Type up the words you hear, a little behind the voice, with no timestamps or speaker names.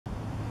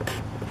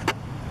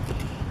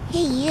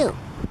Hey you.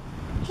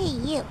 Hey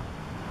you.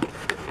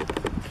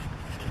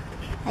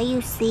 Are you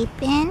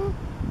sleeping?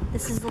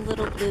 This is the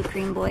little blue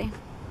green boy.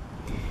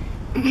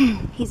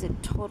 He's a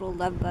total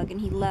love bug and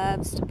he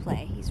loves to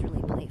play. He's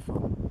really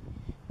playful.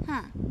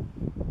 Huh.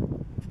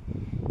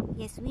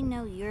 Yes, we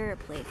know you're a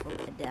playful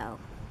Adele.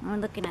 We're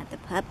looking at the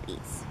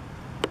puppies.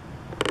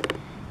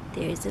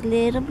 There's a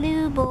little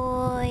blue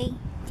boy.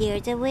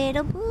 There's a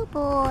little blue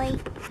boy.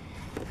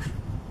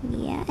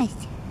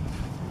 Yes.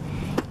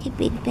 It's a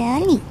big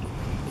belly.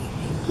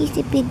 He's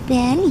a big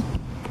belly.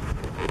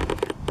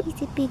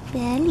 He's a big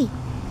belly.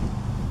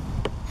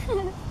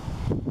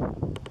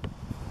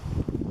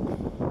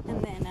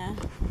 And then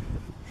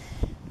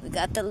we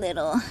got the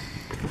little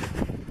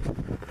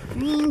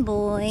green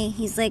boy.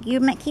 He's like,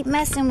 you keep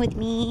messing with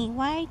me.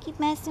 Why do you keep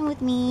messing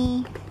with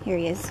me? Here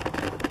he is.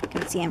 You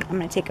can see him. I'm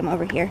going to take him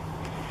over here.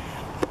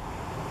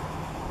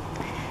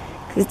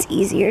 Because it's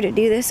easier to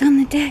do this on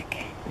the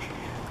deck.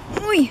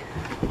 Oy.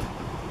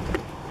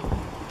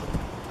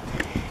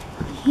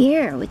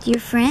 Here with your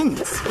friends,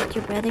 with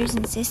your brothers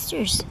and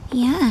sisters.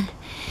 Yeah.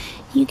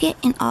 You get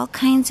in all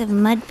kinds of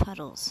mud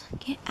puddles.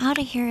 Get out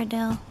of here,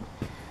 Adele.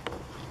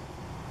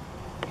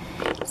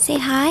 Say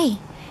hi.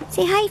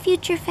 Say hi,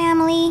 future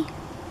family.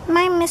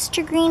 I'm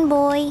Mr. Green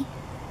Boy.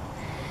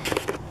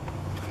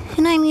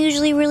 And I'm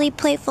usually really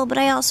playful, but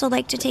I also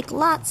like to take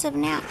lots of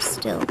naps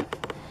still.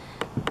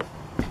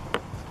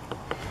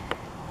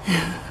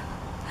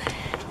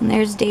 And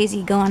there's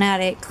Daisy going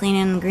at it,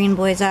 cleaning the green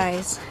boy's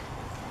eyes.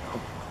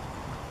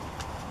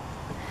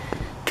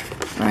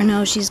 Or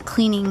no, she's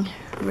cleaning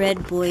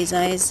red boy's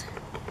eyes.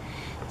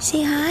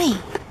 Say hi.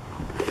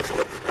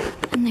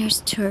 And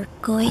there's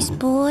Turquoise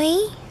Boy.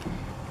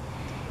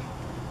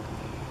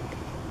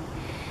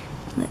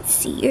 Let's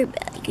see your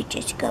belly. You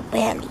just got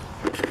belly.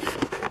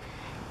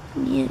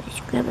 You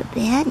just grab a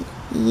belly.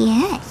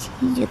 Yes,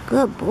 he's a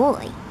good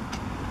boy.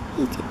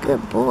 He's a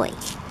good boy.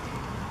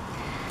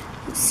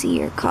 Let's see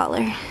your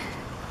collar.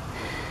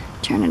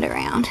 Turn it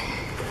around.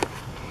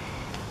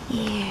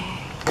 There.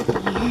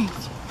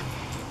 Yes.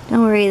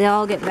 Don't worry, they'll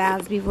all get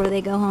baths before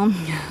they go home.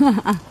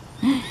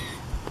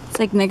 It's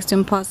like next to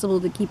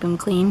impossible to keep them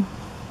clean.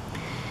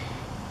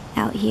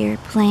 Out here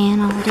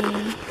playing all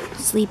day,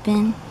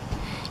 sleeping.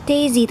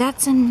 Daisy,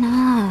 that's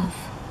enough.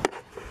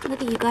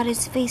 Look at you, got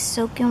his face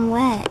soaking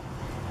wet.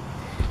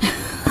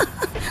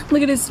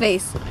 Look at his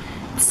face.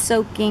 It's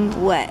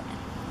soaking wet.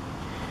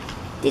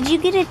 Did you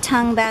get a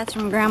tongue bath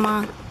from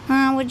Grandma?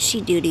 Huh? What'd she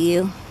do to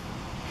you?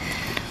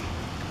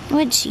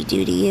 What'd she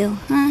do to you?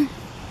 Huh?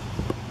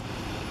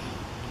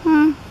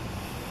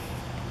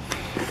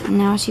 And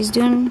now she's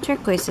doing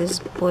Turquoise's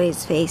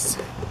boy's face.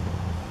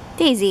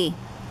 Daisy.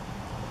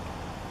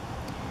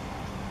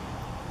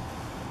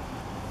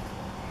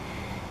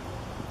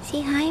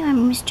 Say hi,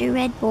 I'm Mr.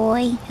 Red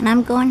Boy, and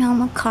I'm going home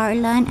with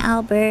Carla and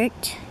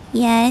Albert.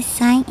 Yes,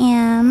 I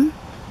am.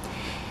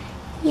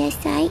 Yes,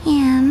 I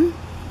am.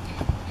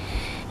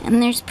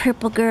 And there's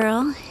Purple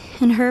Girl,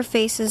 and her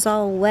face is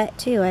all wet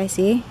too, I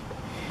see.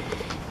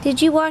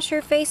 Did you wash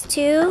her face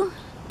too,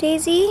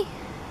 Daisy?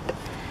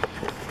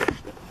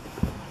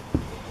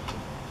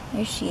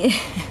 There she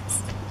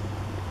is.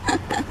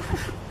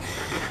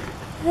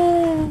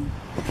 And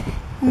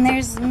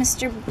there's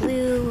Mr.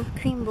 Blue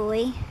Cream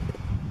Boy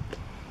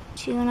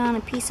chewing on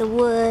a piece of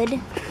wood.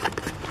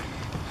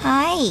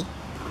 Hi.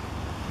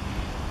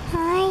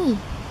 Hi.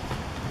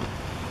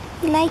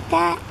 You like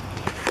that?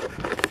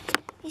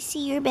 You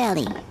see your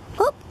belly.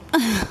 Oop.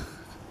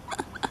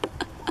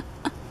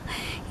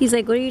 He's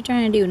like, what are you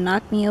trying to do?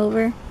 Knock me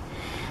over?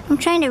 I'm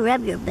trying to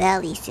rub your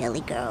belly,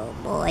 silly girl,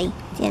 boy.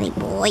 Silly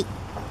boy.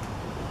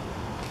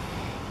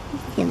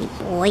 Silly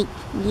boy.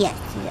 Yes,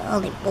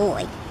 silly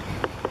boy.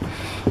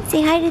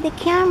 Say hi to the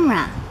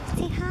camera.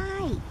 Say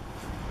hi.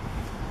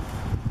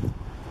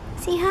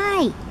 Say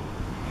hi.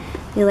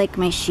 They like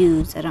my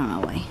shoes. I don't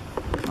know why.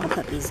 All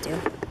puppies do.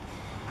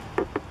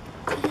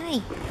 Say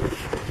hi.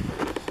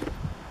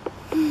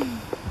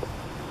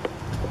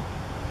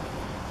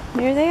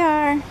 There they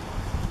are.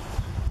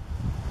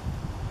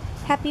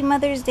 Happy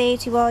Mother's Day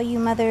to all you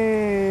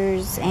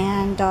mothers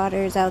and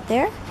daughters out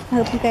there. I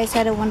hope you guys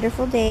had a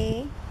wonderful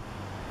day.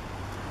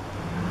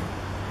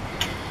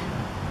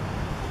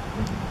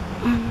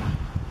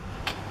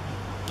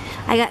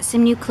 I got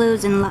some new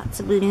clothes and lots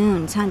of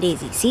balloons, huh,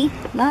 Daisy? See?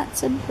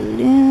 Lots of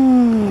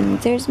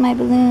balloons. There's my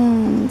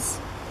balloons.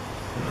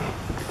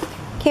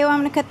 Okay, well, I'm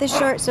going to cut this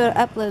short so it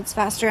uploads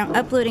faster. I'm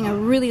uploading a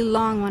really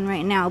long one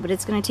right now, but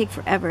it's going to take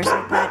forever, so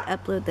I thought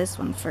I'd upload this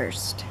one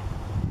first.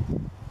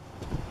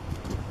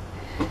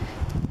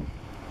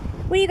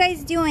 What are you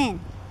guys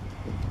doing?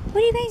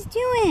 What are you guys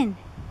doing?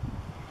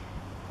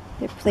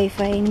 They're play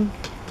fighting.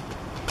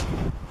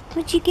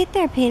 What'd you get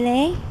there,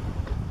 Pele?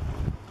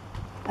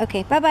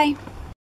 Okay, bye-bye.